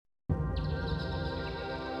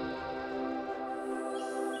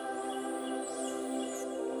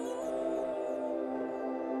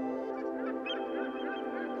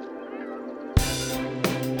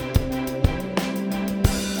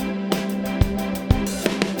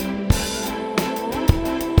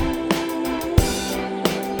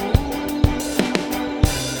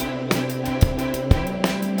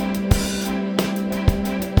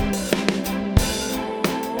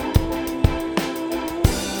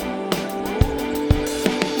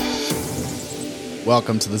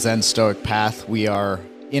Welcome to the Zen Stoic Path. We are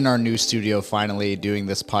in our new studio finally doing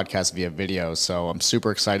this podcast via video, so I'm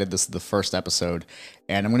super excited. This is the first episode,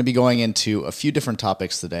 and I'm going to be going into a few different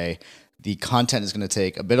topics today. The content is going to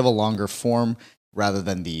take a bit of a longer form rather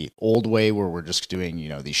than the old way where we're just doing,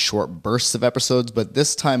 these short bursts of episodes, but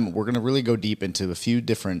this time we're going to really go deep into a few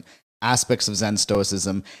different aspects of Zen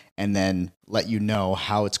Stoicism and then let you know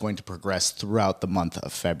how it's going to progress throughout the month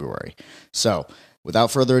of February. So,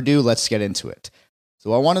 without further ado, let's get into it.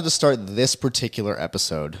 So I wanted to start this particular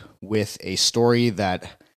episode with a story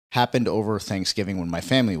that happened over Thanksgiving when my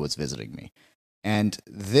family was visiting me. And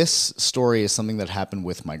this story is something that happened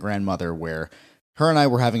with my grandmother where her and I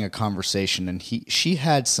were having a conversation and she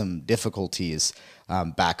had some difficulties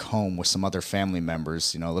back home with some other family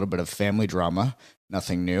members, a little bit of family drama,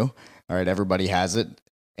 nothing new. All right, everybody has it.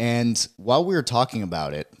 And while we were talking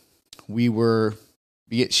about it,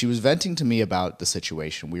 she was venting to me about the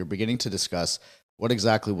situation. We were beginning to discuss what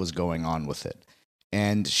exactly was going on with it.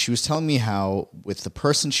 And she was telling me how with the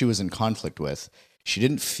person she was in conflict with, she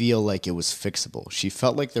didn't feel like it was fixable. She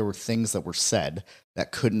felt like there were things that were said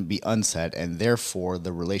that couldn't be unsaid, and therefore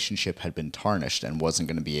the relationship had been tarnished and wasn't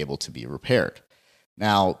going to be able to be repaired.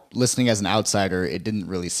 Now, listening as an outsider, it didn't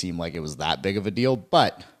really seem like it was that big of a deal,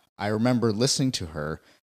 but I remember listening to her,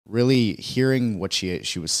 really hearing what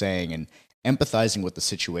she was saying and empathizing with the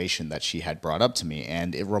situation that she had brought up to me.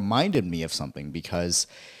 And it reminded me of something because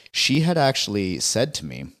she had actually said to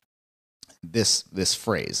me this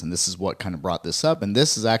phrase, and this is what kind of brought this up. And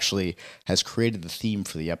this is actually has created the theme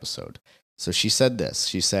for the episode. So she said this,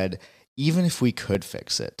 she said, even if we could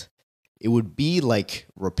fix it, it would be like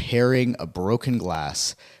repairing a broken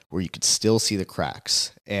glass where you could still see the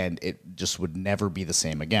cracks and it just would never be the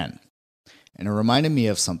same again. And it reminded me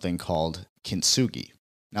of something called kintsugi.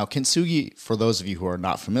 Now, kintsugi, for those of you who are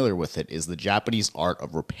not familiar with it, is the Japanese art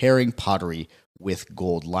of repairing pottery with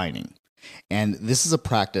gold lining. And this is a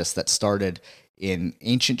practice that started in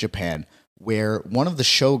ancient Japan where one of the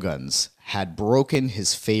shoguns had broken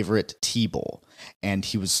his favorite tea bowl. And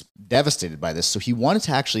he was devastated by this, so he wanted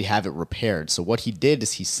to actually have it repaired. So what he did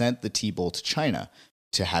is he sent the tea bowl to China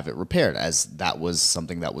to have it repaired, as that was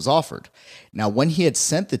something that was offered. Now, when he had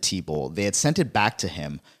sent the tea bowl, they had sent it back to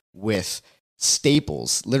him with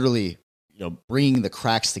staples, literally, bringing the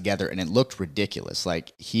cracks together, and it looked ridiculous.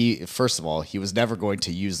 Like first of all, he was never going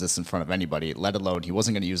to use this in front of anybody, let alone he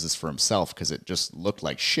wasn't going to use this for himself because it just looked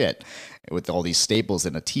like shit with all these staples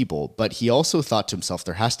in a tea bowl. But he also thought to himself,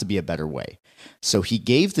 there has to be a better way. So he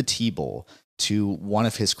gave the tea bowl to one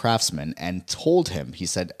of his craftsmen and told him, he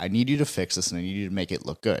said, I need you to fix this and I need you to make it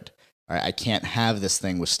look good. All right, I can't have this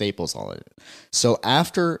thing with staples on it. So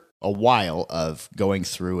after a while of going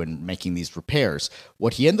through and making these repairs,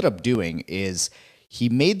 what he ended up doing is he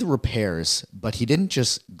made the repairs, but he didn't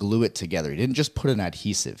just glue it together. He didn't just put an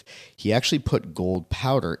adhesive. He actually put gold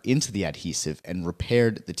powder into the adhesive and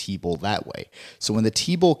repaired the tea bowl that way. So when the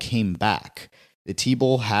tea bowl came back, the tea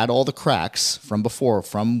bowl had all the cracks from before,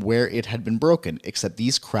 from where it had been broken, except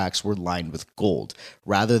these cracks were lined with gold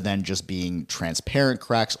rather than just being transparent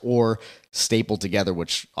cracks or stapled together,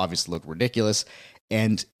 which obviously looked ridiculous.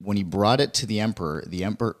 And when he brought it to the emperor,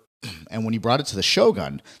 and when he brought it to the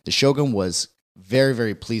shogun was very,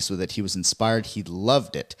 very pleased with it. He was inspired. He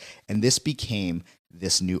loved it. And this became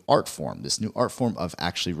this new art form of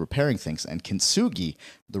actually repairing things. And kintsugi,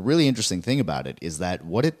 the really interesting thing about it is that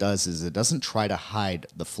what it does is it doesn't try to hide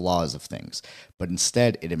the flaws of things, but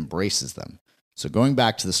instead it embraces them. So going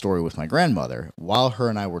back to the story with my grandmother, while her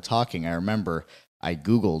and I were talking, I remember I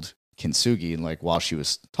Googled kintsugi and while she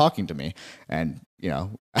was talking to me, and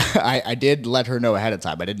I did let her know ahead of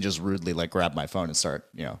time. I didn't just rudely grab my phone and start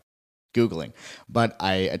Googling, but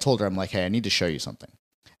I told her, I'm like, hey, I need to show you something.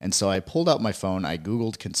 And so I pulled out my phone, I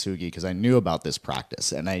Googled kintsugi because I knew about this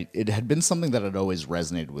practice, and it had been something that had always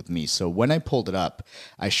resonated with me. So when I pulled it up,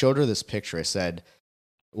 I showed her this picture. I said,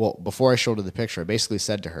 well, before I showed her the picture, I basically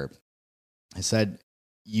said to her, I said,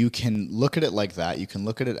 you can look at it like that. You can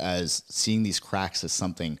look at it as seeing these cracks as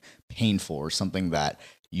something painful or something that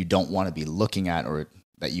you don't want to be looking at or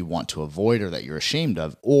that you want to avoid or that you're ashamed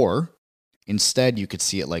of. Or instead, you could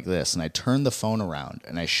see it like this. And I turned the phone around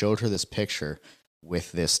and I showed her this picture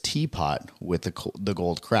with this teapot with the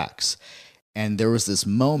gold cracks. And there was this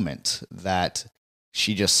moment that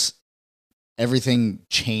everything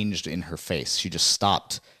changed in her face. She just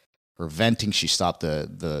stopped her venting. She stopped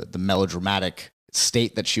the melodramatic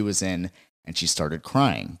state that she was in, and she started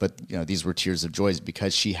crying. But these were tears of joy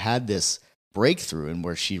because she had this breakthrough and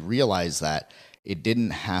where she realized that it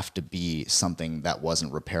didn't have to be something that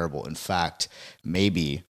wasn't repairable. In fact,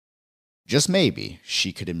 maybe, just maybe,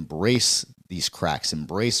 she could embrace these cracks,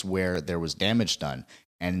 embrace where there was damage done,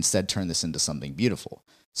 and instead turn this into something beautiful.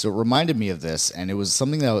 So it reminded me of this, and it was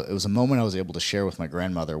something that it was a moment I was able to share with my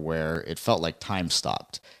grandmother where it felt like time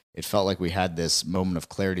stopped. It felt like we had this moment of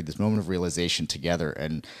clarity, this moment of realization together,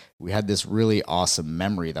 and we had this really awesome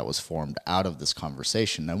memory that was formed out of this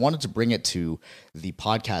conversation. I wanted to bring it to the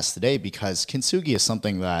podcast today because kintsugi is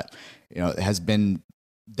something that has been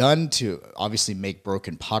done to obviously make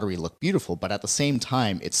broken pottery look beautiful, but at the same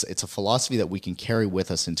time, it's a philosophy that we can carry with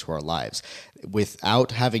us into our lives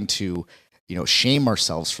without having to shame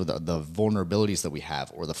ourselves for the vulnerabilities that we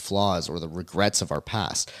have or the flaws or the regrets of our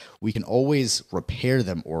past. We can always repair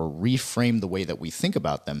them or reframe the way that we think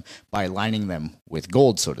about them by aligning them with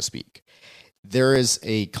gold, so to speak. There is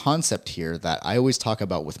a concept here that I always talk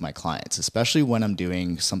about with my clients, especially when I'm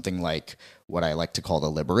doing something like what I like to call the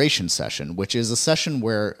liberation session, which is a session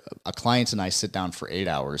where a client and I sit down for 8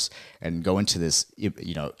 hours and go into this,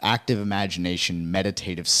 active imagination,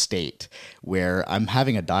 meditative state where I'm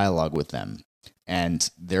having a dialogue with them. And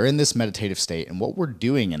they're in this meditative state. And what we're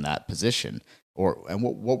doing in that position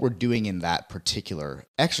what we're doing in that particular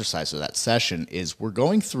exercise or that session is we're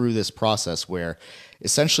going through this process where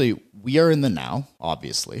essentially we are in the now,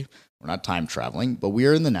 obviously. We're not time traveling, but we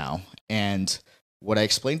are in the now. And what I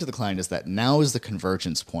explained to the client is that now is the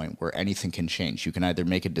convergence point where anything can change. You can either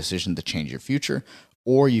make a decision to change your future,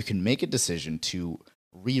 or you can make a decision to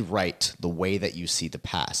rewrite the way that you see the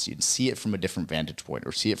past. You can see it from a different vantage point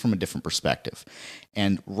or see it from a different perspective.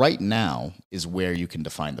 And right now is where you can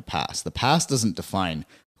define the past. The past doesn't define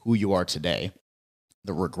who you are today.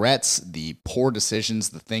 The regrets, the poor decisions,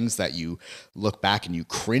 the things that you look back and you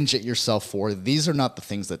cringe at yourself for, these are not the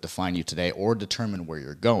things that define you today or determine where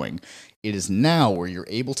you're going. It is now where you're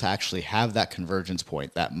able to actually have that convergence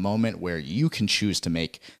point, that moment where you can choose to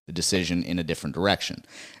make the decision in a different direction.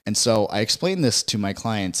 And so I explained this to my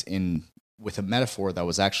clients with a metaphor that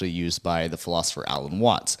was actually used by the philosopher Alan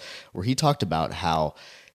Watts, where he talked about how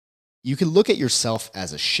you can look at yourself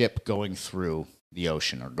as a ship going through the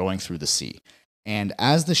ocean or going through the sea. And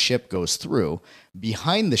as the ship goes through,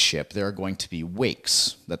 behind the ship, there are going to be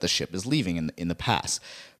wakes that the ship is leaving in the past.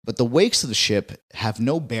 But the wakes of the ship have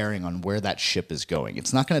no bearing on where that ship is going.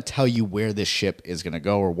 It's not going to tell you where this ship is going to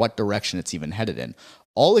go or what direction it's even headed in.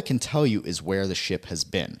 All it can tell you is where the ship has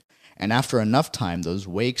been. And after enough time, those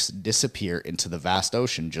wakes disappear into the vast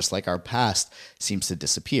ocean, just like our past seems to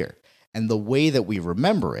disappear. And the way that we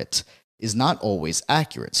remember it is not always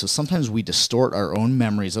accurate. So sometimes we distort our own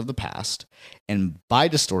memories of the past, and by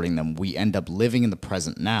distorting them, we end up living in the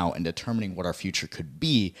present now and determining what our future could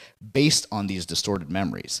be based on these distorted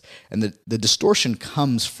memories. And the distortion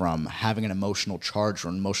comes from having an emotional charge or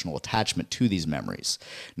an emotional attachment to these memories.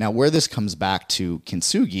 Now, where this comes back to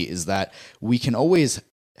kintsugi is that we can always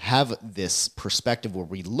have this perspective where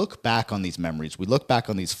we look back on these memories, we look back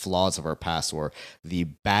on these flaws of our past or the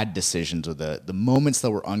bad decisions or the moments that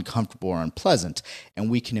were uncomfortable or unpleasant, and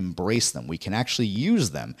we can embrace them. We can actually use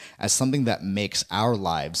them as something that makes our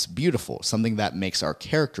lives beautiful, something that makes our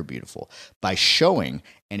character beautiful by showing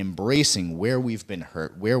and embracing where we've been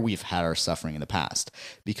hurt, where we've had our suffering in the past.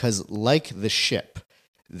 Because like the ship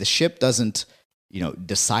doesn't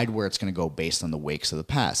decide where it's going to go based on the wakes of the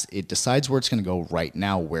past. It decides where it's going to go right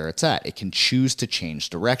now, where it's at. It can choose to change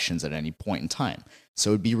directions at any point in time. So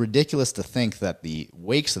it'd be ridiculous to think that the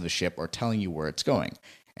wakes of the ship are telling you where it's going.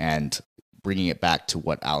 And bringing it back to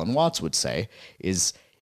what Alan Watts would say is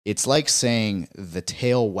it's like saying the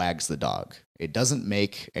tail wags the dog. It doesn't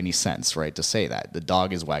make any sense, right, to say that. The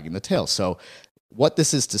dog is wagging the tail. So what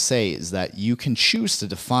this is to say is that you can choose to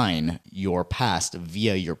define your past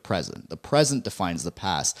via your present. The present defines the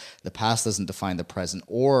past. The past doesn't define the present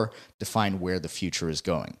or define where the future is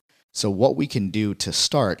going. So what we can do to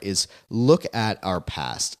start is look at our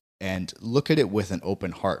past and look at it with an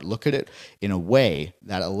open heart. Look at it in a way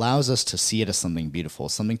that allows us to see it as something beautiful,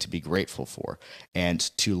 something to be grateful for, and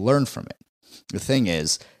to learn from it. The thing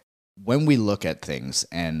is, when we look at things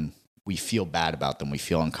and we feel bad about them, we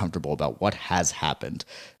feel uncomfortable about what has happened.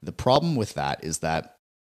 The problem with that is that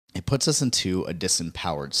it puts us into a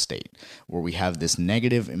disempowered state where we have this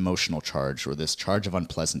negative emotional charge or this charge of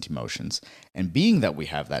unpleasant emotions. And being that we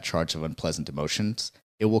have that charge of unpleasant emotions,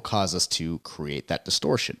 it will cause us to create that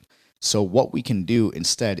distortion. So what we can do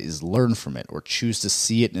instead is learn from it or choose to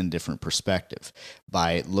see it in a different perspective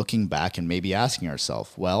by looking back and maybe asking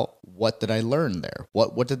ourselves, well, what did I learn there?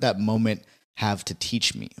 What did that moment have to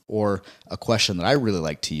teach me? Or a question that I really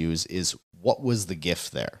like to use is, what was the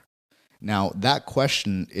gift there? Now, that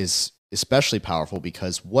question is especially powerful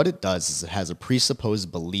because what it does is it has a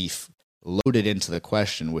presupposed belief loaded into the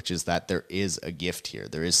question, which is that there is a gift here.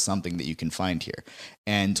 There is something that you can find here.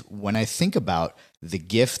 And when I think about the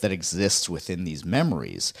gift that exists within these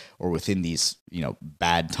memories or within these,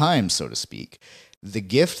 bad times, so to speak, the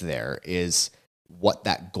gift there is what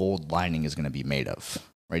that gold lining is going to be made of,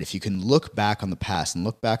 right? If you can look back on the past and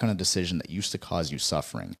look back on a decision that used to cause you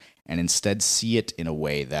suffering and instead see it in a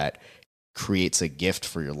way that creates a gift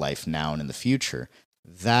for your life now and in the future,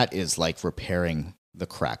 that is like repairing the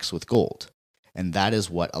cracks with gold. And that is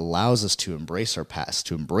what allows us to embrace our past,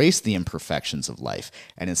 to embrace the imperfections of life,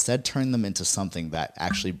 and instead turn them into something that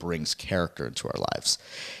actually brings character into our lives.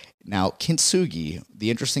 Now, kintsugi, the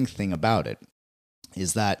interesting thing about it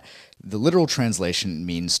is that the literal translation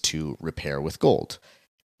means to repair with gold.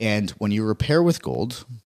 And when you repair with gold,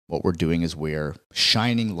 what we're doing is we're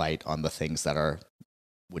shining light on the things that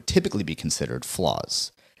would typically be considered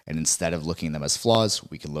flaws. And instead of looking at them as flaws,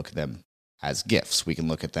 we can look at them as gifts. We can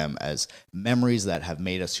look at them as memories that have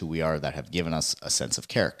made us who we are, that have given us a sense of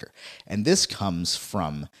character. And this comes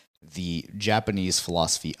from the Japanese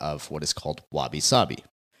philosophy of what is called wabi-sabi.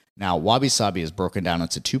 Now, wabi-sabi is broken down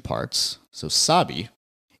into two parts. So sabi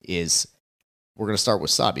is, we're going to start with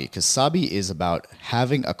sabi, because sabi is about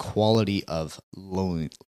having a quality of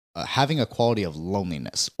loneliness,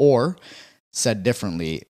 or said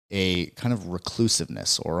differently, a kind of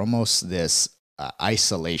reclusiveness, or almost this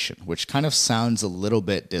isolation, which kind of sounds a little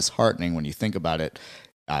bit disheartening when you think about it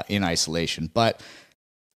in isolation. But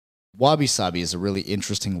wabi-sabi is a really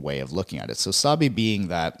interesting way of looking at it. So sabi being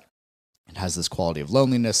that it has this quality of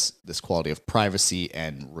loneliness, this quality of privacy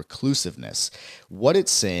and reclusiveness. What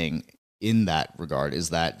it's saying in that regard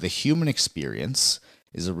is that the human experience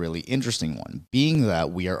is a really interesting one, being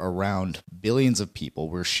that we are around billions of people.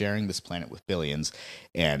 We're sharing this planet with billions,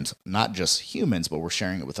 and not just humans, but we're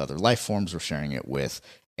sharing it with other life forms. We're sharing it with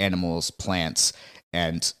animals, plants,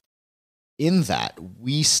 and in that,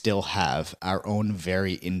 we still have our own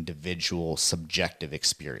very individual subjective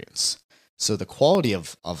experience. So the quality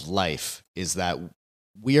of life is that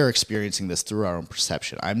we are experiencing this through our own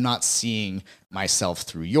perception. I'm not seeing myself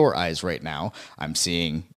through your eyes right now. I'm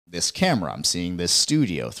seeing this camera, I'm seeing this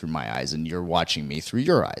studio through my eyes, and you're watching me through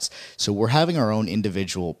your eyes. So we're having our own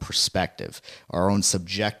individual perspective, our own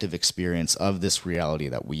subjective experience of this reality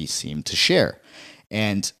that we seem to share.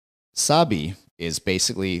 And sabi is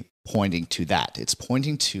basically pointing to that. It's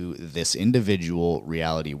pointing to this individual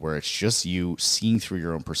reality where it's just you seeing through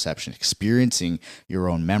your own perception, experiencing your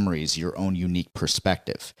own memories, your own unique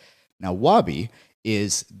perspective. Now, wabi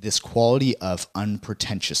is this quality of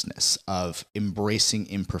unpretentiousness, of embracing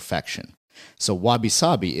imperfection. So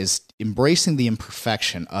wabi-sabi is embracing the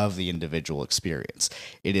imperfection of the individual experience.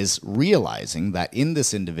 It is realizing that in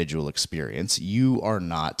this individual experience, you are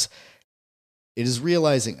not, it is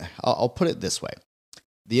realizing, I'll put it this way.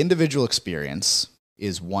 The individual experience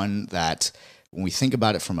is one that, when we think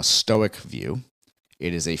about it from a Stoic view,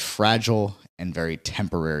 it is a fragile and very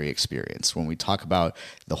temporary experience. When we talk about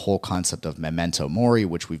the whole concept of memento mori,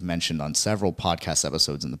 which we've mentioned on several podcast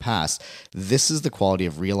episodes in the past, this is the quality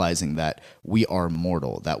of realizing that we are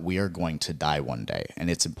mortal, that we are going to die one day. And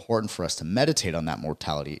it's important for us to meditate on that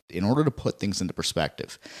mortality in order to put things into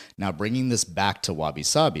perspective. Now, bringing this back to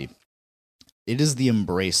wabi-sabi, it is the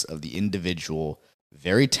embrace of the individual,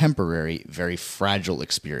 very temporary, very fragile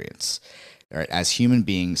experience. All right, as human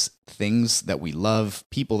beings, things that we love,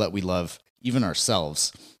 people that we love, even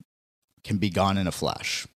ourselves, can be gone in a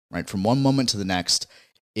flash, right? From one moment to the next,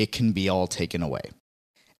 it can be all taken away.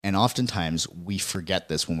 And oftentimes we forget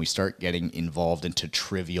this when we start getting involved into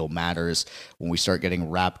trivial matters, when we start getting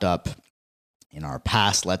wrapped up in our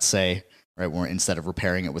past, let's say, right? Where instead of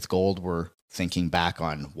repairing it with gold, we're thinking back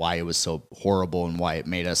on why it was so horrible and why it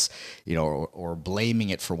made us, or blaming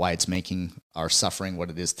it for why it's making our suffering what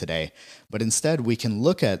it is today. But instead, we can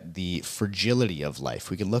look at the fragility of life.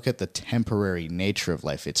 We can look at the temporary nature of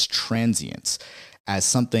life, its transience, as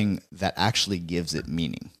something that actually gives it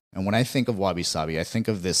meaning. And when I think of wabi-sabi, I think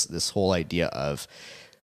of this whole idea of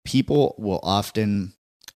people will often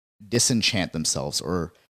disenchant themselves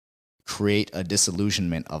or create a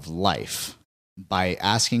disillusionment of life by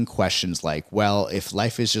asking questions like, well, if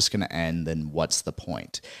life is just going to end, then what's the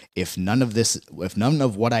point? If none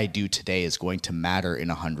of what I do today is going to matter in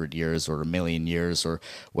 100 years or a million years or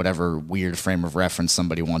whatever weird frame of reference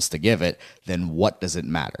somebody wants to give it, then what does it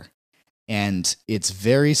matter? And it's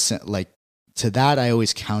very, to that, I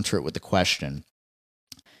always counter it with the question,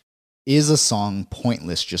 is a song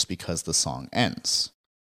pointless just because the song ends?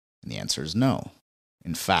 And the answer is no.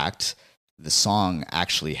 In fact, the song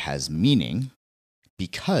actually has meaning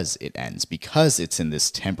because it ends, because it's in this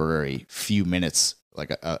temporary few minutes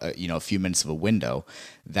like a few minutes of a window,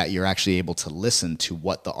 that you're actually able to listen to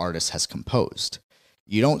what the artist has composed.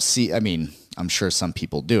 You don't see, I mean, I'm sure some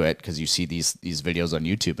people do it because you see these videos on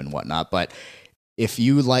YouTube and whatnot, but if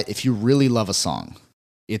you really love a song,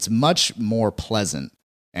 it's much more pleasant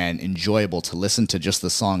and enjoyable to listen to just the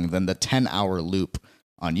song than the 10-hour loop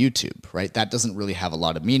on YouTube, right? That doesn't really have a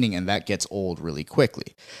lot of meaning, and that gets old really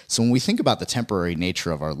quickly. So when we think about the temporary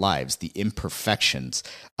nature of our lives, the imperfections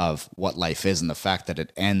of what life is, and the fact that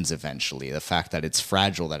it ends eventually, the fact that it's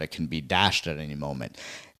fragile, that it can be dashed at any moment,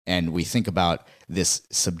 and we think about this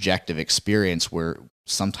subjective experience where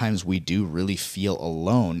sometimes we do really feel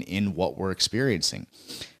alone in what we're experiencing.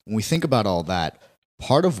 When we think about all that,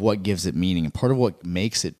 part of what gives it meaning and part of what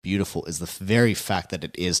makes it beautiful is the very fact that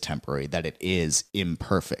it is temporary, that it is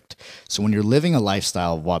imperfect. So when you're living a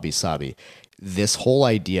lifestyle of wabi-sabi, this whole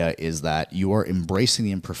idea is that you are embracing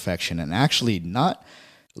the imperfection and actually not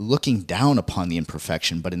looking down upon the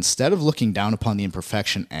imperfection, but instead of looking down upon the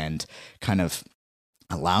imperfection and kind of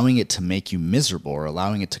allowing it to make you miserable or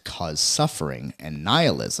allowing it to cause suffering and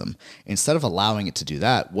nihilism, instead of allowing it to do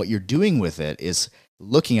that, what you're doing with it is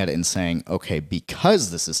looking at it and saying, okay,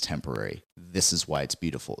 because this is temporary, this is why it's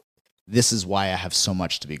beautiful. This is why I have so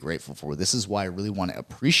much to be grateful for. This is why I really want to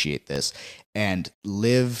appreciate this and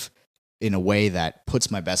live in a way that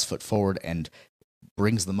puts my best foot forward and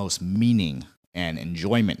brings the most meaning and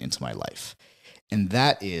enjoyment into my life. And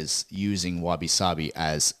that is using wabi-sabi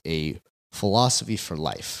as a philosophy for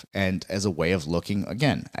life and as a way of looking,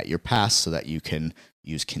 again, at your past so that you can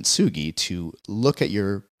use kintsugi to look at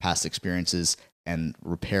your past experiences and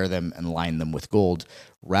repair them and line them with gold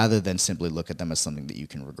rather than simply look at them as something that you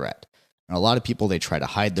can regret. And a lot of people, they try to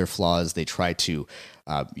hide their flaws. They try to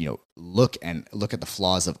look at the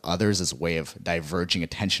flaws of others as a way of diverging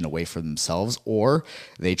attention away from themselves, or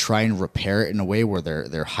they try and repair it in a way where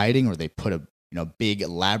they're hiding, or they put a big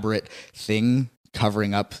elaborate thing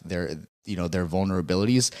covering up their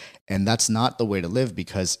vulnerabilities. And that's not the way to live,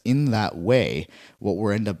 because in that way,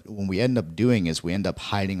 when we end up doing is we end up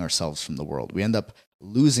hiding ourselves from the world. We end up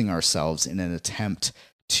losing ourselves in an attempt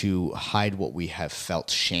to hide what we have felt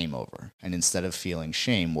shame over. And instead of feeling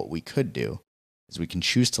shame, what we could do is we can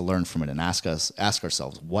choose to learn from it and ask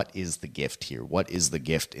ourselves, what is the gift here? What is the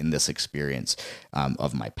gift in this experience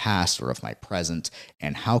of my past or of my present?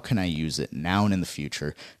 And how can I use it now and in the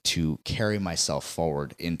future to carry myself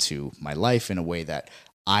forward into my life in a way that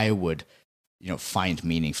I would, find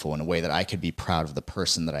meaningful, in a way that I could be proud of the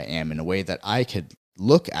person that I am, in a way that I could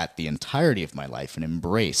look at the entirety of my life and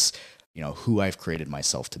embrace, who I've created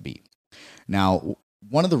myself to be. Now,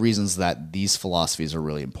 one of the reasons that these philosophies are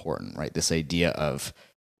really important, right? This idea of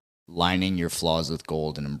lining your flaws with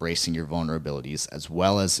gold and embracing your vulnerabilities, as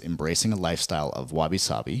well as embracing a lifestyle of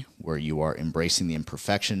wabi-sabi, where you are embracing the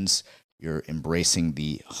imperfections, you're embracing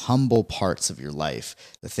the humble parts of your life,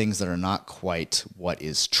 the things that are not quite what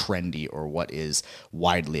is trendy or what is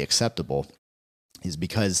widely acceptable, is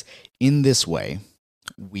because in this way,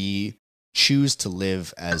 we choose to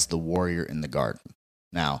live as the warrior in the garden.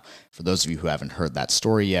 Now, for those of you who haven't heard that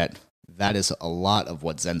story yet, that is a lot of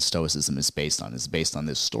what Zen Stoicism is based on. It's based on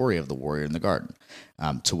this story of the warrior in the garden,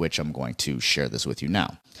 to which I'm going to share this with you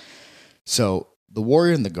now. So, the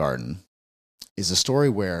warrior in the garden is a story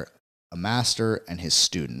where a master and his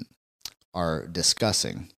student are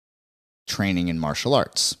discussing training in martial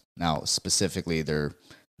arts. Now, specifically, the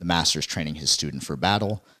master's training his student for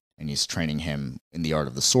battle, and he's training him in the art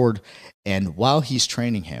of the sword. And while he's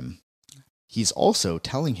training him, he's also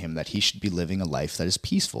telling him that he should be living a life that is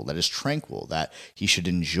peaceful, that is tranquil, that he should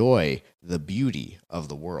enjoy the beauty of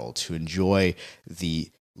the world, to enjoy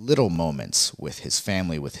the little moments with his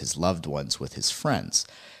family, with his loved ones, with his friends.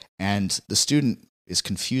 And the student is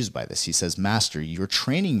confused by this. He says, "Master, you're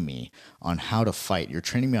training me on how to fight. You're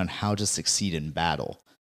training me on how to succeed in battle.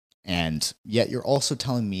 And yet you're also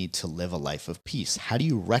telling me to live a life of peace. How do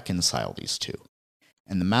you reconcile these two?"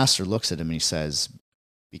 And the master looks at him and he says,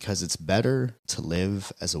 "Because it's better to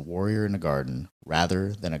live as a warrior in a garden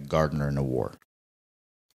rather than a gardener in a war."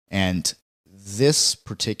 And this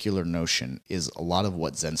particular notion is a lot of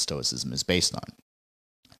what Zen Stoicism is based on.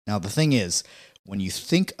 Now, the thing is, when you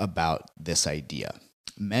think about this idea,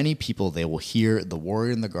 many people, they will hear the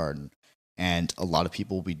warrior in the garden, and a lot of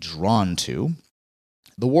people will be drawn to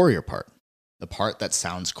the warrior part, the part that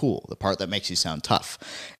sounds cool, the part that makes you sound tough.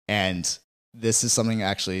 And this is something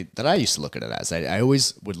actually that I used to look at it as. I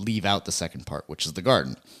always would leave out the second part, which is the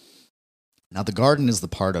garden. Now, the garden is the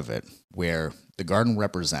part of it where the garden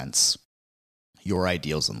represents your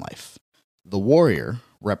ideals in life. The warrior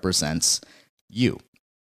represents you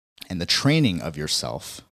and the training of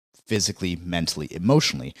yourself physically, mentally,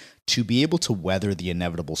 emotionally, to be able to weather the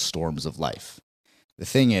inevitable storms of life. The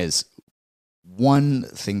thing is, one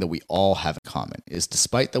thing that we all have in common is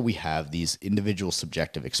despite that we have these individual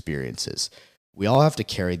subjective experiences, we all have to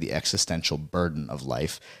carry the existential burden of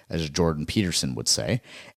life, as Jordan Peterson would say.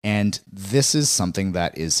 And this is something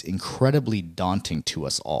that is incredibly daunting to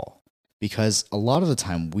us all because a lot of the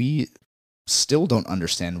time we still don't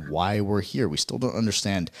understand why we're here. We still don't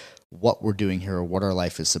understand what we're doing here or what our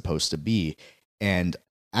life is supposed to be. And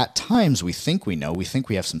at times we think we know, we think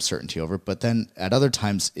we have some certainty over it, but then at other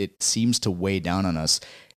times it seems to weigh down on us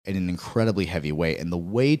in an incredibly heavy way. And the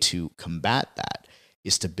way to combat that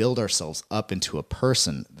is to build ourselves up into a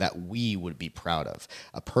person that we would be proud of,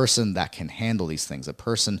 a person that can handle these things, a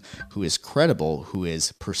person who is credible, who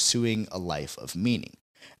is pursuing a life of meaning.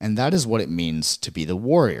 And that is what it means to be the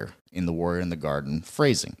warrior in the Warrior in the Garden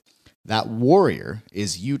phrasing. That warrior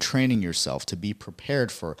is you training yourself to be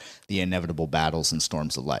prepared for the inevitable battles and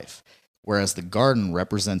storms of life. Whereas the garden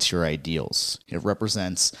represents your ideals. It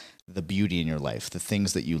represents the beauty in your life, the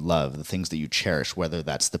things that you love, the things that you cherish, whether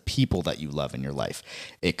that's the people that you love in your life.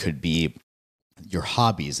 It could be your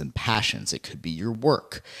hobbies and passions. It could be your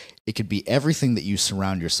work. It could be everything that you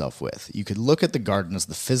surround yourself with. You could look at the garden as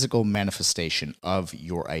the physical manifestation of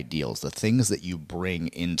your ideals, the things that you bring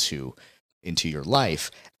into your life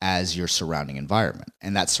as your surrounding environment.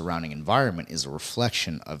 And that surrounding environment is a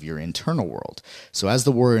reflection of your internal world. So as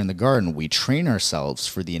the warrior in the garden, we train ourselves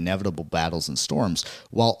for the inevitable battles and storms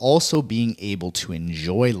while also being able to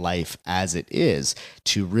enjoy life as it is,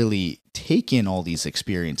 to really take in all these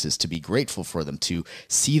experiences, to be grateful for them, to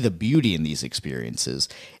see the beauty in these experiences,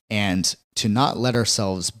 and to not let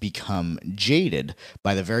ourselves become jaded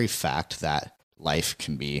by the very fact that life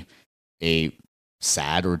can be a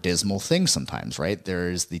sad or dismal thing sometimes, right?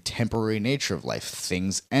 There is the temporary nature of life.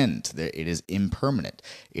 Things end. It is impermanent.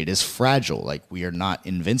 It is fragile. Like, we are not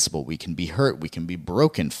invincible. We can be hurt. We can be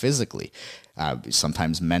broken physically.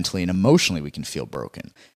 Sometimes mentally and emotionally we can feel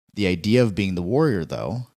broken. The idea of being the warrior,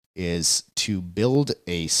 though, is to build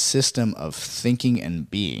a system of thinking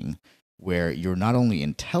and being where you're not only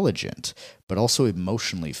intelligent, but also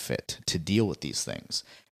emotionally fit to deal with these things.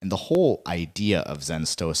 And the whole idea of Zen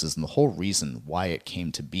Stoicism, the whole reason why it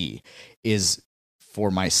came to be, is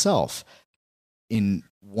for myself, in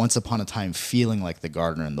once upon a time feeling like the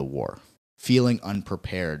gardener in the war, feeling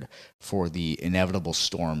unprepared for the inevitable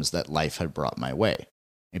storms that life had brought my way.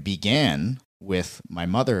 It began with my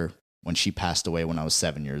mother when she passed away when I was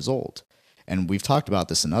 7 years old. And we've talked about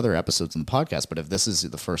this in other episodes in the podcast, but if this is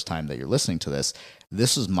the first time that you're listening to this,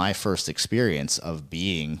 this was my first experience of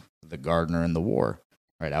being the gardener in the war.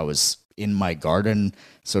 Right, I was in my garden,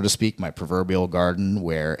 so to speak, my proverbial garden,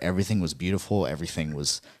 where everything was beautiful, everything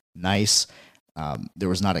was nice. There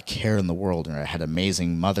was not a care in the world, and I had an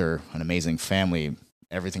amazing mother, an amazing family,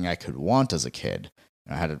 everything I could want as a kid.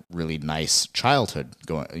 I had a really nice childhood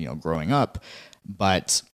growing up,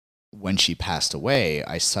 but when she passed away,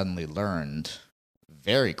 I suddenly learned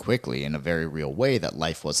very quickly, in a very real way, that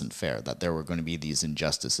life wasn't fair, that there were going to be these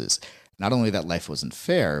injustices. Not only that life wasn't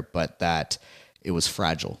fair, but that it was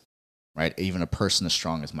fragile, right? Even a person as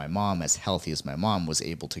strong as my mom, as healthy as my mom, was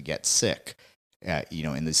able to get sick,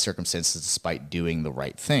 in these circumstances, despite doing the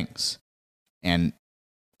right things. And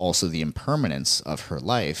also the impermanence of her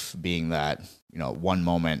life being that, one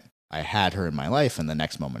moment I had her in my life and the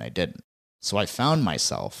next moment I didn't. So I found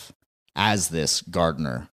myself as this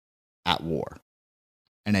gardener at war.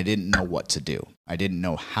 And I didn't know what to do. I didn't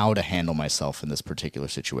know how to handle myself in this particular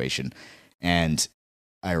situation. And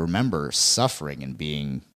I remember suffering and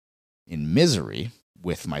being in misery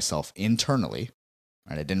with myself internally.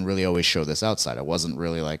 Right? I didn't really always show this outside. I wasn't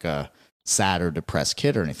really like a sad or depressed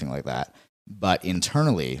kid or anything like that. But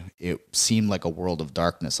internally, it seemed like a world of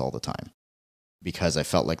darkness all the time because I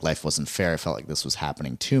felt like life wasn't fair. I felt like this was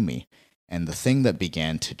happening to me. And the thing that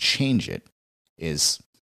began to change it is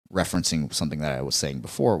referencing something that I was saying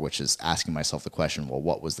before, which is asking myself the question, well,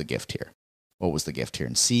 what was the gift here? What was the gift here?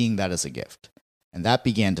 And seeing that as a gift. And that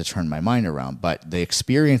began to turn my mind around. But the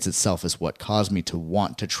experience itself is what caused me to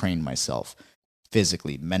want to train myself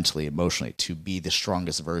physically, mentally, emotionally, to be the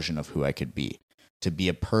strongest version of who I could be, to be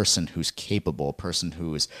a person who's capable, a person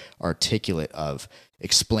who is articulate of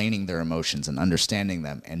explaining their emotions and understanding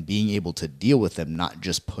them and being able to deal with them, not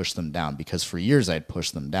just push them down. Because for years I'd push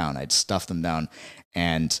them down, I'd stuff them down.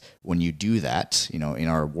 And when you do that, in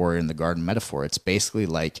our warrior in the garden metaphor, it's basically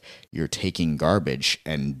like you're taking garbage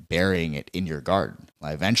and burying it in your garden.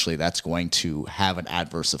 Eventually that's going to have an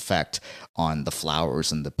adverse effect on the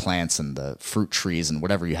flowers and the plants and the fruit trees and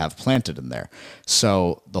whatever you have planted in there.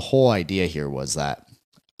 So the whole idea here was that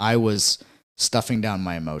I was stuffing down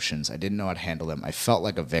my emotions. I didn't know how to handle them. I felt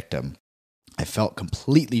like a victim. I felt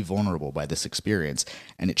completely vulnerable by this experience,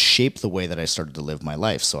 and it shaped the way that I started to live my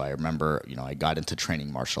life. So I remember, I got into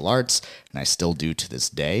training martial arts, and I still do to this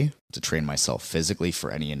day, to train myself physically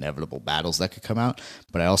for any inevitable battles that could come out.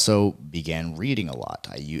 But I also began reading a lot.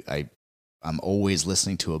 I'm always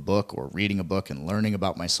listening to a book or reading a book and learning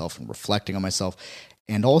about myself and reflecting on myself,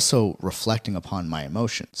 and also reflecting upon my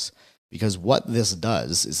emotions. Because what this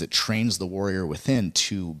does is it trains the warrior within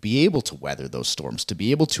to be able to weather those storms, to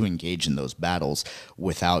be able to engage in those battles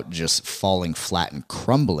without just falling flat and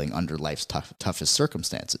crumbling under life's toughest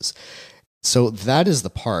circumstances. So that is the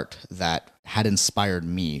part that had inspired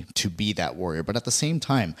me to be that warrior. But at the same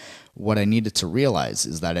time, what I needed to realize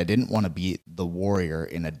is that I didn't want to be the warrior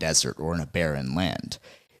in a desert or in a barren land.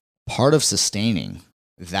 Part of sustaining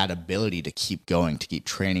that ability to keep going, to keep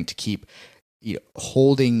training, to keep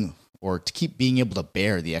holding, or to keep being able to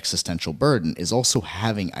bear the existential burden, is also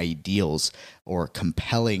having ideals or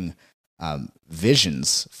compelling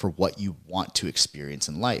visions for what you want to experience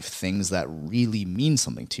in life, things that really mean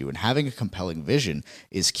something to you. And having a compelling vision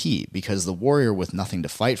is key, because the warrior with nothing to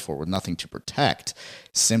fight for, with nothing to protect,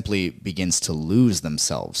 simply begins to lose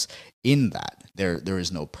themselves in that. There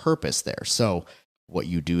is no purpose there. So what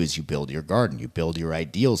you do is you build your garden, you build your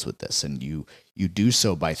ideals with this, and you do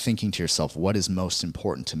so by thinking to yourself, what is most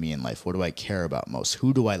important to me in life? What do I care about most?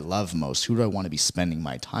 Who do I love most? Who do I want to be spending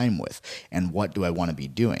my time with? And what do I want to be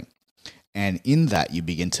doing? And in that, you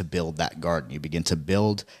begin to build that garden. You begin to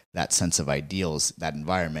build that sense of ideals, that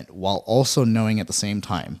environment, while also knowing at the same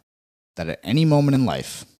time that at any moment in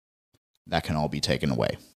life, that can all be taken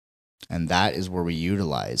away. And that is where we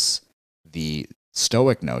utilize the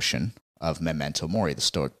Stoic notion of memento mori, the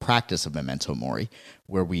Stoic practice of memento mori,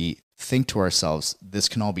 where we think to ourselves, this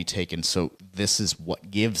can all be taken, so this is what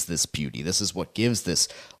gives this beauty, this is what gives this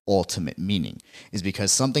ultimate meaning, is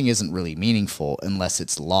because something isn't really meaningful unless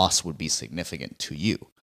its loss would be significant to you.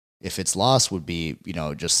 If its loss would be,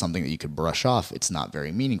 just something that you could brush off, it's not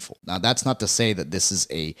very meaningful. Now, that's not to say that this is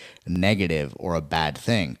a negative or a bad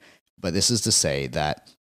thing, but this is to say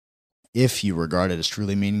that if you regard it as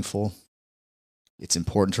truly meaningful, it's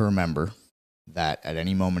important to remember that at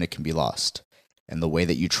any moment it can be lost. And the way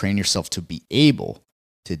that you train yourself to be able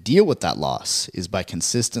to deal with that loss is by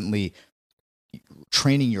consistently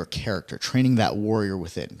training your character, training that warrior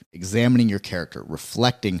within, examining your character,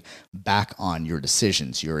 reflecting back on your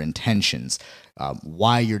decisions, your intentions,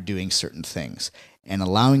 why you're doing certain things, and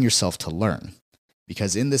allowing yourself to learn.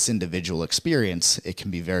 Because in this individual experience, it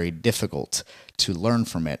can be very difficult to learn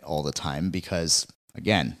from it all the time, because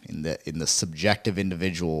again, in the subjective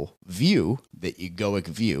individual view, the egoic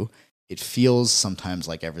view, it feels sometimes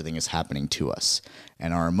like everything is happening to us,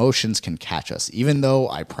 and our emotions can catch us. Even though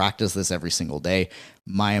I practice this every single day,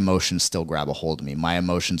 my emotions still grab a hold of me. My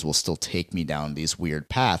emotions will still take me down these weird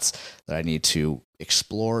paths that I need to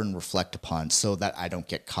explore and reflect upon, so that I don't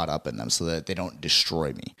get caught up in them, so that they don't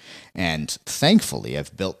destroy me. And thankfully,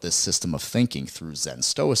 I've built this system of thinking through Zen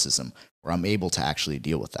Stoicism where I'm able to actually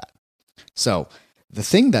deal with that. So the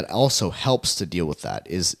thing that also helps to deal with that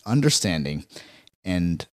is understanding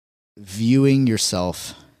and viewing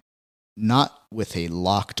yourself not with a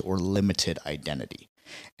locked or limited identity.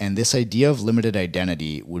 And this idea of limited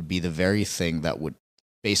identity would be the very thing that would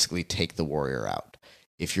basically take the warrior out.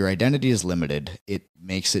 If your identity is limited, it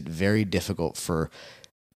makes it very difficult for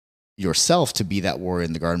yourself to be that warrior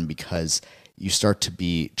in the garden, because you start to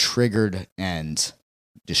be triggered and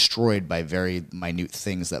destroyed by very minute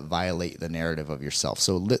things that violate the narrative of yourself.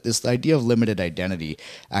 So this idea of limited identity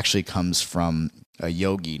actually comes from a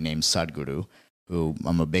yogi named Sadhguru, who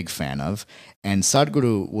I'm a big fan of. And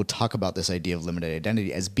Sadhguru will talk about this idea of limited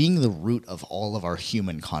identity as being the root of all of our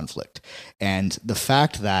human conflict. And the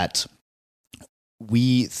fact that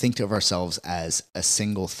we think of ourselves as a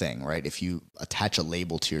single thing, right? If you attach a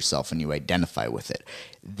label to yourself and you identify with it,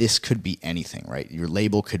 this could be anything, right? Your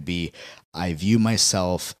label could be, I view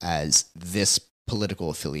myself as this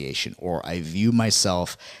political affiliation, or I view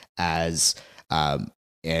myself as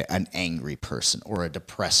an angry person, or a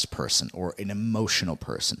depressed person, or an emotional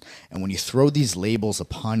person. And when you throw these labels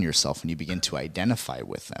upon yourself and you begin to identify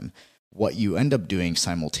with them, what you end up doing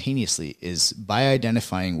simultaneously is, by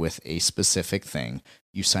identifying with a specific thing,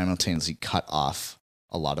 you simultaneously cut off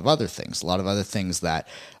a lot of other things that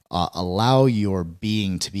allow your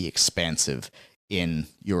being to be expansive in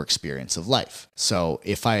your experience of life. So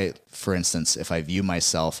for instance, if I view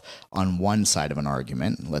myself on one side of an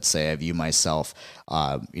argument, let's say I view myself,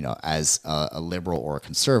 as a liberal or a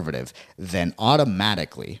conservative, then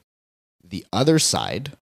automatically the other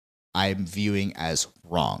side I'm viewing as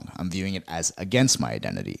wrong. I'm viewing it as against my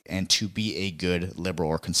identity. And to be a good liberal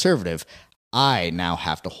or conservative, I now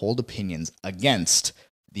have to hold opinions against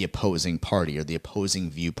the opposing party or the opposing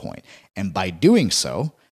viewpoint. And by doing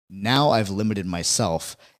so, now I've limited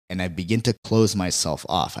myself and I begin to close myself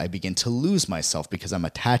off. I begin to lose myself because I'm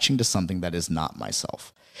attaching to something that is not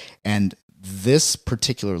myself. And this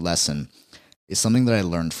particular lesson is something that I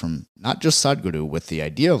learned from not just Sadhguru with the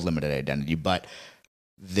idea of limited identity, but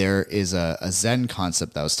there is a Zen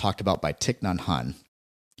concept that was talked about by Thich Nhat Hanh,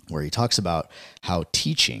 where he talks about how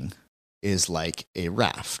teaching is like a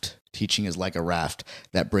raft. Teaching is like a raft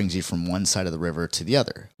that brings you from one side of the river to the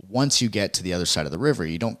other. Once you get to the other side of the river,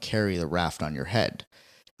 you don't carry the raft on your head.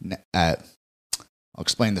 I'll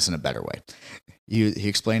explain this in a better way. He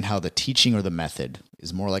explained how the teaching or the method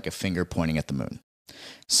is more like a finger pointing at the moon.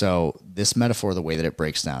 So this metaphor, the way that it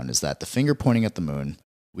breaks down is that the finger pointing at the moon,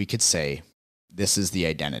 we could say, this is the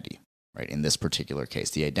identity, right? In this particular case,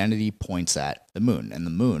 the identity points at the moon, and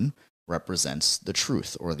the moon represents the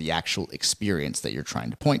truth or the actual experience that you're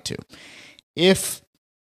trying to point to. If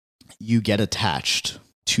you get attached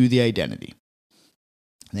to the identity,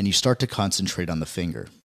 then you start to concentrate on the finger.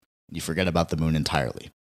 You forget about the moon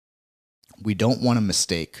entirely. We don't want to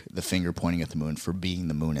mistake the finger pointing at the moon for being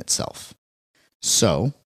the moon itself.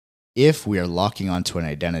 So if we are locking onto an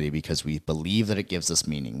identity because we believe that it gives us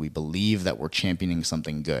meaning, we believe that we're championing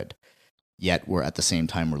something good, yet we're at the same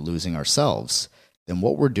time we're losing ourselves, then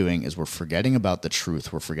what we're doing is we're forgetting about the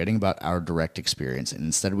truth, we're forgetting about our direct experience, and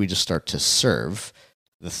instead we just start to serve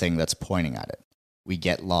the thing that's pointing at it. We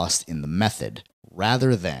get lost in the method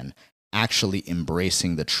rather than actually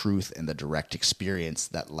embracing the truth and the direct experience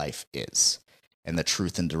that life is, and the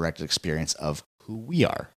truth and direct experience of who we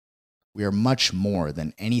are. We are much more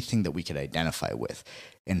than anything that we could identify with.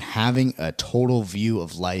 And having a total view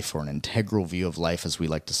of life, or an integral view of life, as we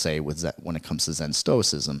like to say when it comes to Zen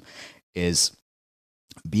Stoicism, is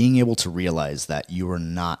being able to realize that you are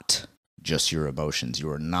not just your emotions.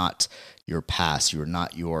 You are not your past. You are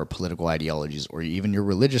not your political ideologies or even your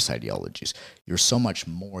religious ideologies. You're so much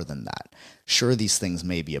more than that. Sure, these things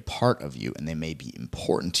may be a part of you and they may be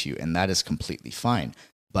important to you, and that is completely fine.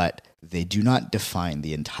 But they do not define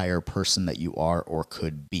the entire person that you are or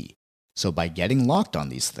could be. So by getting locked on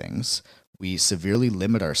these things, we severely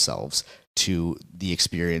limit ourselves to the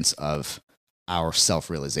experience of our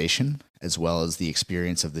self-realization, as well as the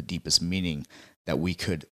experience of the deepest meaning that we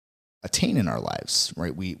could attain in our lives,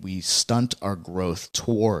 right? We stunt our growth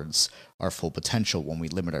towards our full potential when we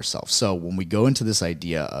limit ourselves. So when we go into this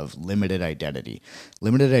idea of limited identity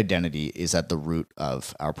is at the root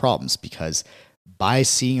of our problems, because by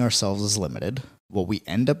seeing ourselves as limited, what we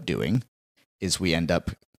end up doing is we end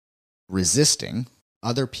up resisting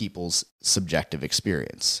other people's subjective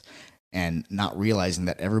experience and not realizing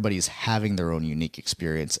that everybody's having their own unique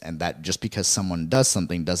experience, and that just because someone does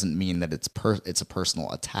something doesn't mean that it's a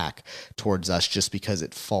personal attack towards us just because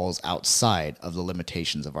it falls outside of the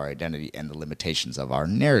limitations of our identity and the limitations of our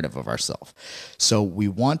narrative of ourselves. So we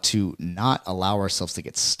want to not allow ourselves to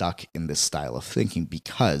get stuck in this style of thinking,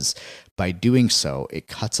 because by doing so, it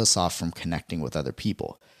cuts us off from connecting with other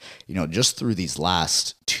people. You know, just through these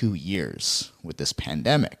last 2 years with this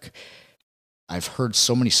pandemic, I've heard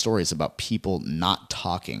so many stories about people not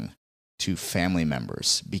talking to family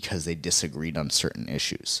members because they disagreed on certain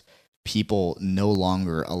issues. People no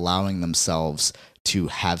longer allowing themselves to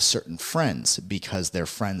have certain friends because their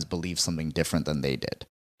friends believe something different than they did.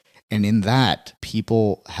 And in that,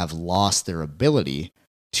 people have lost their ability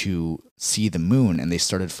to see the moon, and they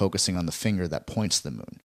started focusing on the finger that points to the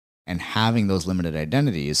moon. And having those limited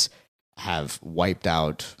identities have wiped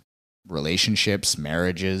out relationships,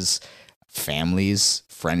 marriages, families,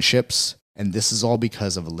 friendships. And this is all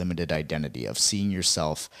because of a limited identity, of seeing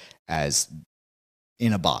yourself as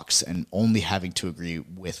in a box and only having to agree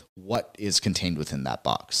with what is contained within that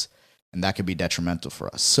box. And that could be detrimental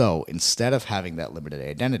for us. So instead of having that limited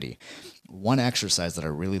identity, one exercise that I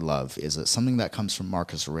really love is something that comes from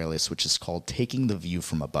Marcus Aurelius, which is called taking the view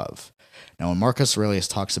from above. Now, when Marcus Aurelius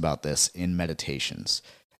talks about this in Meditations,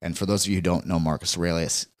 and for those of you who don't know Marcus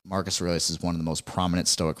Aurelius is one of the most prominent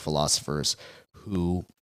Stoic philosophers who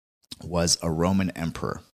was a Roman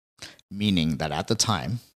emperor, meaning that at the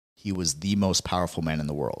time, he was the most powerful man in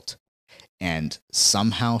the world, and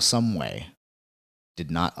somehow, some way, did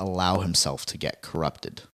not allow himself to get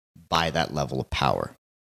corrupted by that level of power,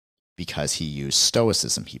 because he used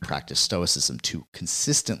Stoicism. He practiced Stoicism to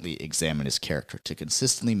consistently examine his character, to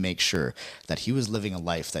consistently make sure that he was living a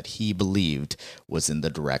life that he believed was in the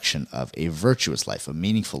direction of a virtuous life, a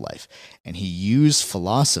meaningful life. And he used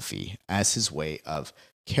philosophy as his way of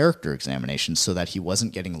character examination so that he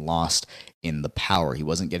wasn't getting lost in the power. He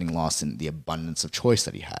wasn't getting lost in the abundance of choice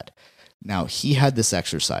that he had. Now, he had this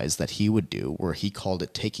exercise that he would do where he called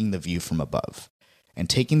it taking the view from above. And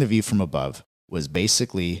taking the view from above was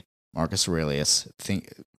basically Marcus Aurelius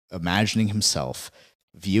imagining himself,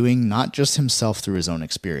 viewing not just himself through his own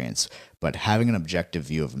experience, but having an objective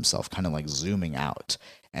view of himself, kind of like zooming out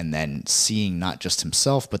and then seeing not just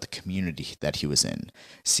himself, but the community that he was in,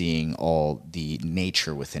 seeing all the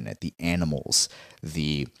nature within it, the animals,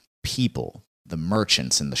 the people, the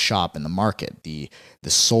merchants in the shop, in the market, the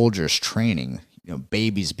soldiers training,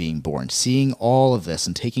 babies being born, seeing all of this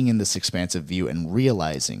and taking in this expansive view and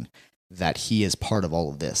realizing that he is part of all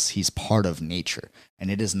of this. He's part of nature, and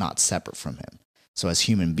it is not separate from him. So as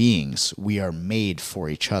human beings, we are made for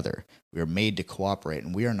each other. We are made to cooperate,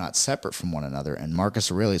 and we are not separate from one another. And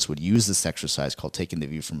Marcus Aurelius would use this exercise called taking the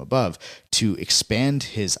view from above to expand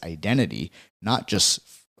his identity, not just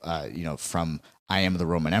from I am the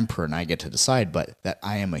Roman emperor and I get to decide, but that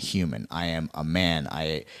I am a human. I am a man.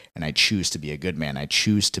 I choose to be a good man. I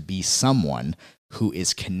choose to be someone who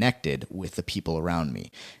is connected with the people around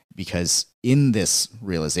me. Because in this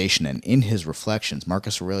realization and in his reflections,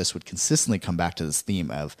 Marcus Aurelius would consistently come back to this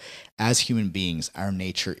theme of, as human beings, our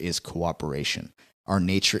nature is cooperation. Our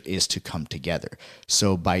nature is to come together.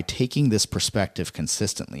 So by taking this perspective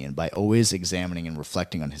consistently and by always examining and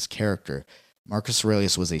reflecting on his character, Marcus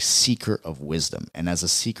Aurelius was a seeker of wisdom. And as a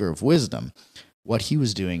seeker of wisdom, what he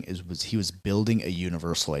was doing was he was building a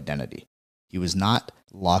universal identity. He was not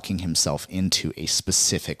locking himself into a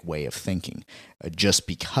specific way of thinking just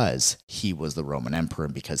because he was the Roman emperor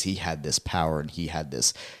and because he had this power and he had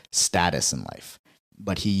this status in life.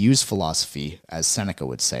 But he used philosophy, as Seneca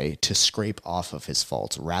would say, to scrape off of his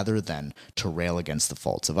faults rather than to rail against the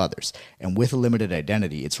faults of others. And with a limited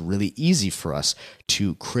identity, it's really easy for us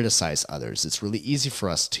to criticize others. It's really easy for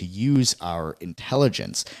us to use our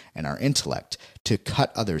intelligence and our intellect to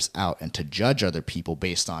cut others out and to judge other people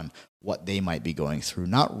based on what they might be going through,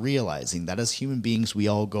 not realizing that as human beings, we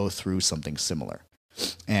all go through something similar.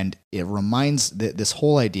 And this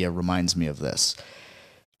whole idea reminds me of this.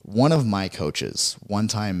 One of my coaches one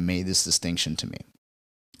time made this distinction to me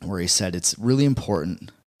where he said it's really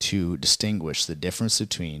important to distinguish the difference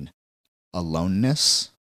between aloneness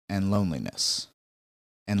and loneliness.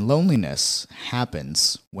 And loneliness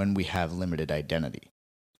happens when we have limited identity,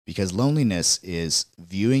 because loneliness is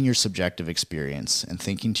viewing your subjective experience and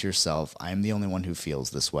thinking to yourself, I'm the only one who feels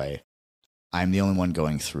this way. I'm the only one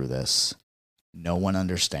going through this. No one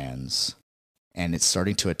understands. And it's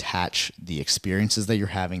starting to attach the experiences that you're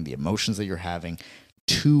having, the emotions that you're having,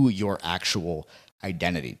 to your actual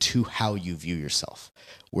identity, to how you view yourself.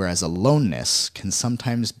 Whereas aloneness can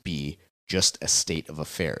sometimes be just a state of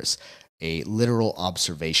affairs, a literal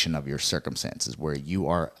observation of your circumstances, where you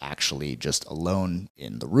are actually just alone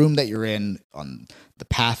in the room that you're in, on the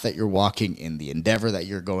path that you're walking, in the endeavor that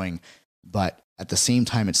you're going. But at the same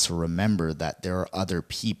time, it's to remember that there are other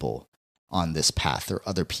people on this path. There are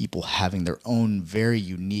other people having their own very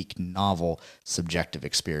unique, novel, subjective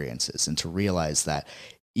experiences. And to realize that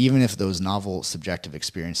even if those novel, subjective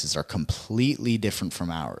experiences are completely different from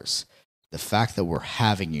ours, the fact that we're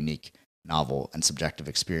having unique, novel, and subjective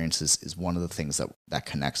experiences is one of the things that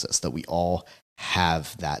connects us, that we all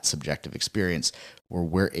have that subjective experience where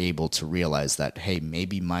we're able to realize that, hey,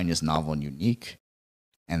 maybe mine is novel and unique.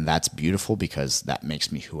 And that's beautiful because that makes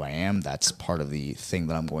me who I am. That's part of the thing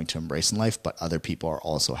that I'm going to embrace in life. But other people are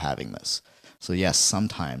also having this. So yes,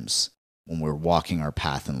 sometimes when we're walking our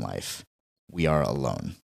path in life, we are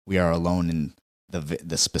alone. We are alone in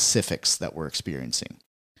the specifics that we're experiencing.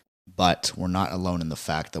 But we're not alone in the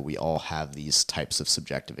fact that we all have these types of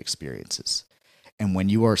subjective experiences. And when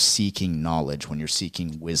you are seeking knowledge, when you're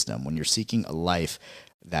seeking wisdom, when you're seeking a life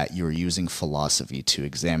that you're using philosophy to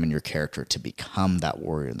examine your character to become that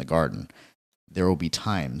warrior in the garden, there will be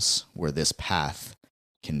times where this path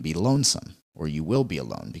can be lonesome, or you will be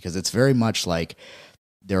alone, because it's very much like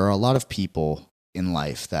there are a lot of people in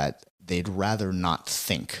life that they'd rather not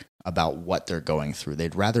think about what they're going through.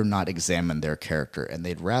 They'd rather not examine their character, and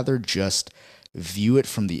they'd rather just view it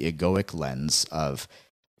from the egoic lens of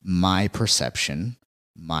my perception,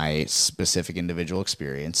 my specific individual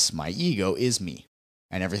experience, my ego is me.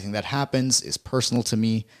 And everything that happens is personal to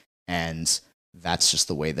me, and that's just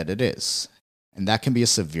the way that it is. And that can be a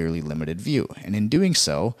severely limited view. And in doing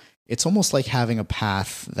so, it's almost like having a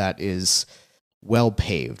path that is well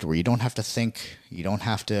paved, where you don't have to think, you don't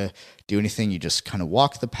have to do anything, you just kind of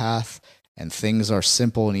walk the path, and things are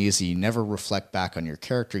simple and easy. You never reflect back on your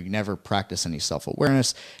character, you never practice any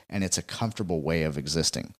self-awareness, and it's a comfortable way of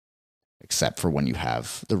existing. except for when you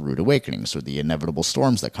have the rude awakenings or the inevitable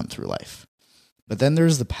storms that come through life. But then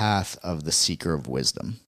there's the path of the seeker of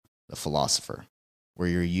wisdom, the philosopher, where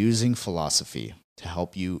you're using philosophy to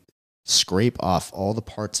help you scrape off all the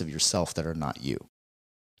parts of yourself that are not you.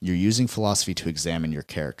 You're using philosophy to examine your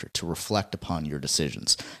character, to reflect upon your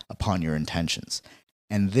decisions, upon your intentions.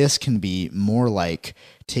 And this can be more like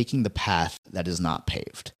taking the path that is not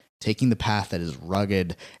paved, taking the path that is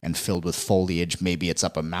rugged and filled with foliage. Maybe it's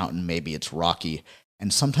up a mountain, maybe it's rocky.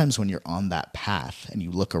 And sometimes when you're on that path and you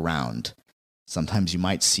look around, sometimes you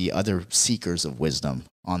might see other seekers of wisdom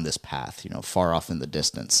on this path, far off in the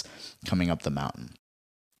distance, coming up the mountain.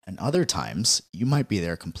 And other times, you might be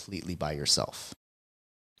there completely by yourself.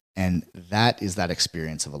 And that is that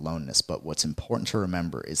experience of aloneness. But what's important to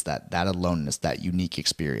remember is that aloneness, that unique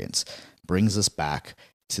experience, brings us back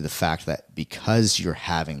to the fact that because you're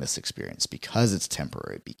having this experience, because it's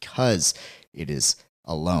temporary, because it is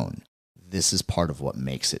alone, this is part of what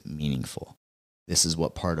makes it meaningful. This is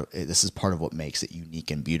part of what makes it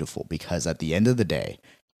unique and beautiful, because at the end of the day,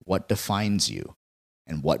 what defines you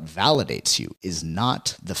and what validates you is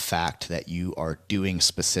not the fact that you are doing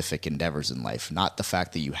specific endeavors in life, not the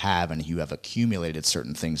fact that you have accumulated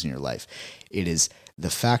certain things in your life. It is the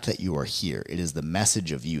fact that you are here. It is the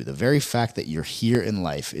message of you. The very fact that you're here in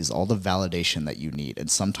life is all the validation that you need. And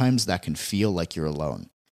sometimes that can feel like you're alone,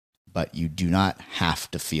 but you do not have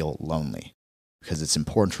to feel lonely, because it's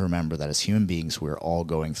important to remember that as human beings, we're all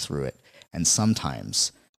going through it. And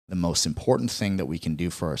sometimes the most important thing that we can do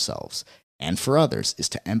for ourselves and for others is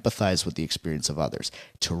to empathize with the experience of others,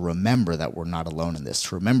 to remember that we're not alone in this,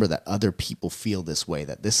 to remember that other people feel this way,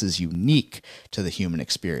 that this is unique to the human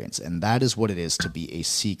experience. And that is what it is to be a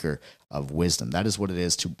seeker of wisdom. That is what it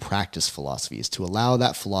is to practice philosophy, is to allow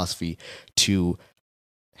that philosophy to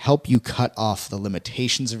help you cut off the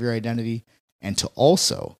limitations of your identity and to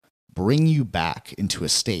also bring you back into a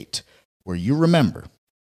state where you remember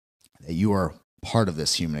that you are part of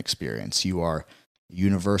this human experience. You are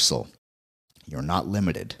universal. You're not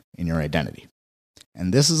limited in your identity.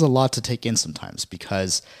 And this is a lot to take in sometimes,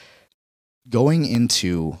 because going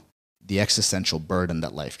into the existential burden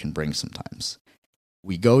that life can bring sometimes,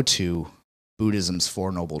 we go to Buddhism's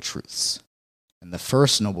Four Noble Truths. And the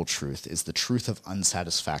first noble truth is the truth of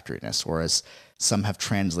unsatisfactoriness, or as some have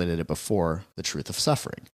translated it before, the truth of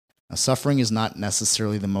suffering. Now, suffering is not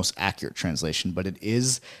necessarily the most accurate translation, but it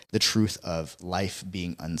is the truth of life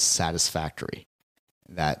being unsatisfactory,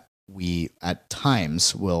 that we at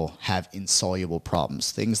times will have insoluble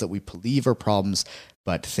problems, things that we believe are problems,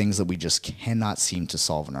 but things that we just cannot seem to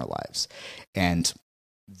solve in our lives. And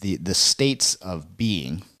the states of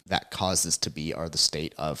being that cause this to be are the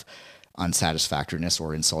state of unsatisfactoriness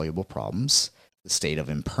or insoluble problems, the state of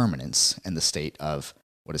impermanence, and the state of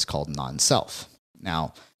what is called non-self.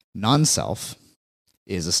 Now, non-self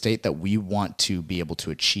is a state that we want to be able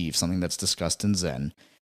to achieve, something that's discussed in Zen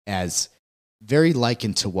as very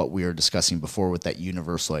likened to what we were discussing before with that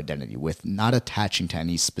universal identity, with not attaching to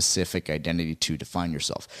any specific identity to define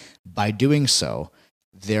yourself. By doing so,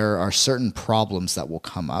 there are certain problems that will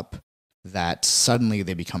come up that suddenly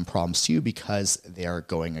they become problems to you because they are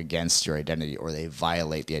going against your identity, or they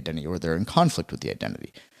violate the identity, or they're in conflict with the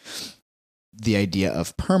identity. The idea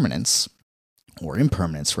of permanence, or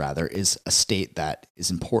impermanence rather, is a state that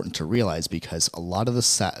is important to realize, because a lot of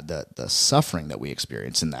the suffering that we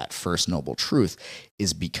experience in that first noble truth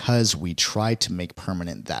is because we try to make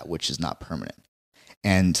permanent that which is not permanent.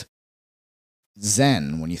 And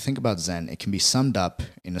Zen, when you think about Zen, it can be summed up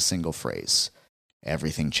in a single phrase: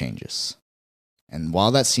 everything changes. And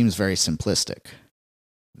while that seems very simplistic,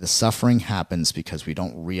 the suffering happens because we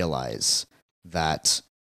don't realize that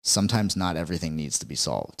sometimes not everything needs to be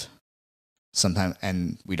solved.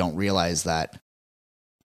 And we don't realize that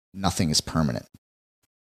nothing is permanent.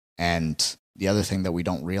 And the other thing that we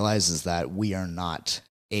don't realize is that we are not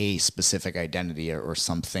a specific identity or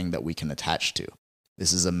something that we can attach to.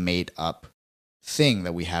 This is a made up thing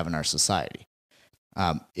that we have in our society.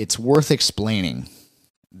 It's worth explaining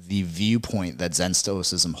the viewpoint that Zen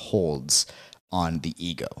Stoicism holds on the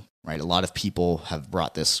ego, right? A lot of people have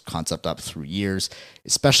brought this concept up through years.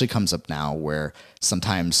 It especially comes up now, where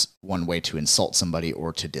sometimes one way to insult somebody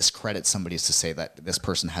or to discredit somebody is to say that this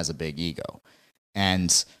person has a big ego.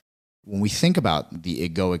 And when we think about the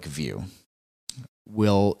egoic view,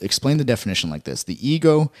 we'll explain the definition like this: the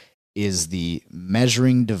ego is the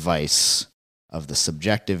measuring device of the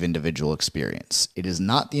subjective individual experience. It is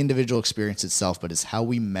not the individual experience itself, but it's how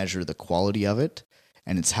we measure the quality of it,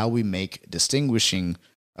 and it's how we make distinguishing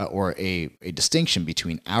or a distinction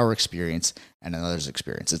between our experience and another's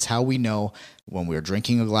experience. It's how we know when we're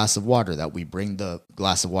drinking a glass of water that we bring the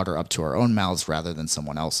glass of water up to our own mouths rather than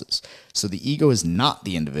someone else's. So the ego is not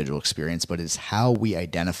the individual experience, but it's how we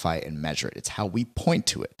identify and measure it. It's how we point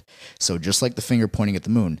to it. So just like the finger pointing at the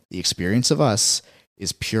moon, the experience of us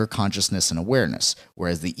is pure consciousness and awareness,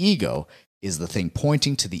 whereas the ego is the thing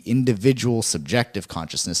pointing to the individual subjective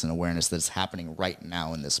consciousness and awareness that is happening right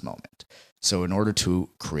now in this moment. So in order to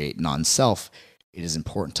create non-self, it is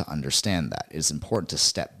important to understand that. It is important to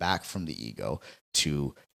step back from the ego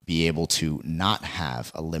to be able to not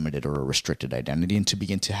have a limited or a restricted identity and to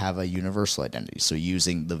begin to have a universal identity. So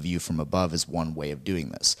using the view from above is one way of doing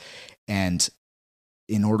this. And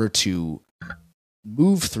in order to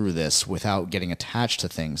move through this without getting attached to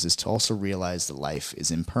things is to also realize that life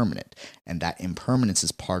is impermanent, and that impermanence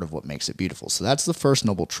is part of what makes it beautiful. So that's the first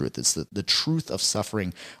noble truth. It's the truth of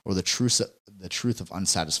suffering, or the truth of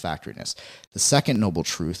unsatisfactoriness. The second noble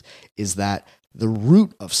truth is that the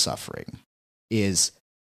root of suffering is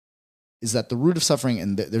that the root of suffering,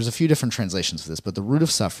 and there's a few different translations of this, but the root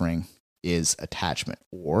of suffering is attachment,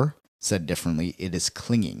 or said differently, it is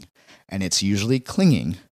clinging. And it's usually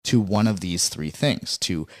clinging to one of these three things.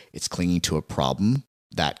 It's clinging to a problem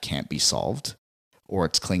that can't be solved, or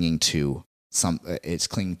it's clinging to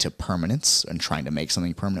permanence and trying to make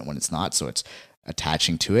something permanent when it's not, so it's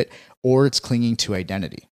attaching to it, or it's clinging to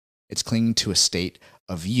identity. It's clinging to a state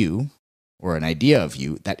of you or an idea of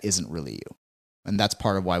you that isn't really you. And that's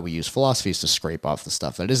part of why we use philosophy, is to scrape off the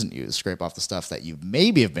stuff that isn't you, to scrape off the stuff that you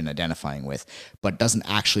maybe have been identifying with, but doesn't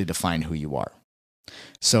actually define who you are.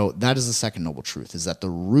 So that is the second noble truth, is that the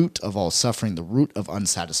root of all suffering, the root of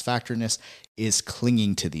unsatisfactoriness, is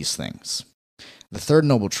clinging to these things. The third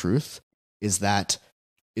noble truth is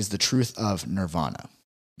the truth of nirvana.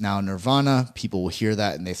 Now, nirvana, people will hear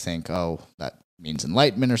that and they think, oh, that means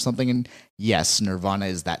enlightenment or something. And yes, nirvana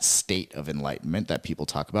is that state of enlightenment that people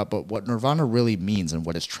talk about. But what nirvana really means, and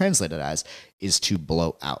what it's translated as, is to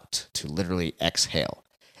blow out, to literally exhale,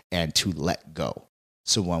 and to let go.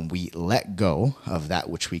 So when we let go of that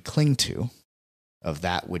which we cling to, of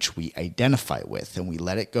that which we identify with, and we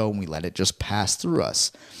let it go and we let it just pass through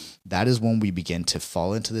us, that is when we begin to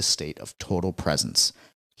fall into this state of total presence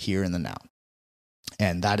here in the now.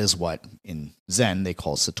 And that is what in Zen they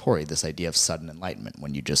call satori, this idea of sudden enlightenment.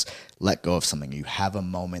 When you just let go of something, you have a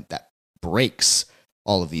moment that breaks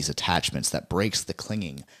all of these attachments, that breaks the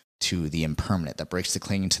clinging to the impermanent, that breaks the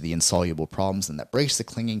clinging to the insoluble problems, and that breaks the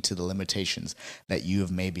clinging to the limitations that you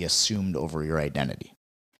have maybe assumed over your identity.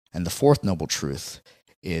 And the fourth noble truth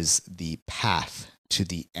is the path to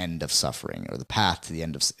the end of suffering, or the path to the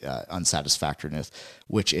end of unsatisfactoriness,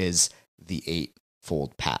 which is the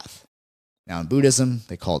Eightfold Path. Now, in Buddhism,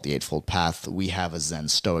 they call it the Eightfold Path. We have a Zen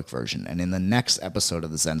Stoic version. And in the next episode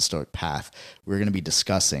of the Zen Stoic Path, we're going to be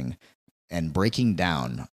discussing and breaking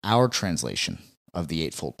down our translation of the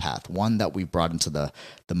Eightfold Path, one that we brought into the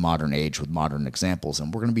modern age with modern examples.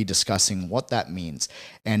 And we're going to be discussing what that means.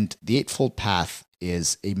 And the Eightfold Path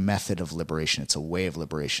is a method of liberation. It's a way of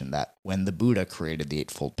liberation, that when the Buddha created the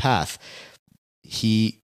Eightfold Path,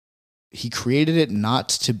 he created it not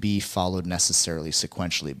to be followed necessarily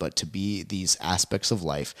sequentially, but to be these aspects of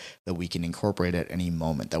life that we can incorporate at any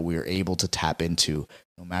moment, that we are able to tap into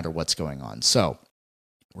no matter what's going on. So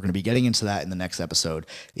we're going to be getting into that in the next episode.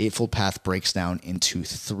 The Eightfold Path breaks down into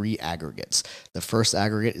three aggregates. The first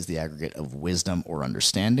aggregate is the aggregate of wisdom or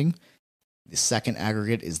understanding. The second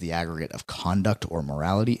aggregate is the aggregate of conduct or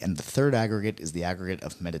morality. And the third aggregate is the aggregate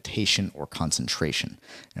of meditation or concentration.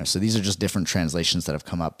 So these are just different translations that have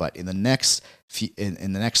come up. But in the next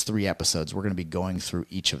in the next 3 episodes, we're going to be going through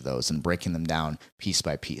each of those and breaking them down piece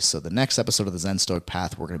by piece. So the next episode of the Zen Stoic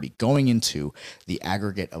Path, we're going to be going into the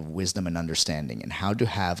aggregate of wisdom and understanding, and how to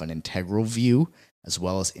have an integral view as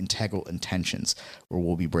well as integral intentions, where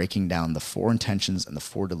we'll be breaking down the 4 intentions and the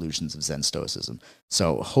 4 delusions of Zen Stoicism.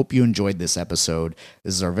 So hope you enjoyed this episode.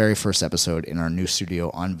 This is our very first episode in our new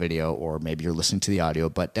studio on video, or maybe you're listening to the audio,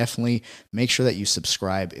 but definitely make sure that you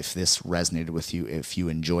subscribe if this resonated with you, if you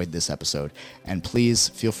enjoyed this episode. And please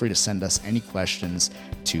feel free to send us any questions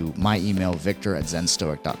to my email,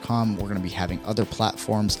 victor@zenstoic.com. We're going to be having other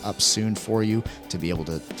platforms up soon for you to be able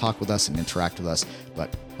to talk with us and interact with us.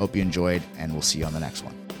 But hope you enjoyed, and we'll see you on the next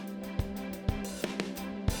one.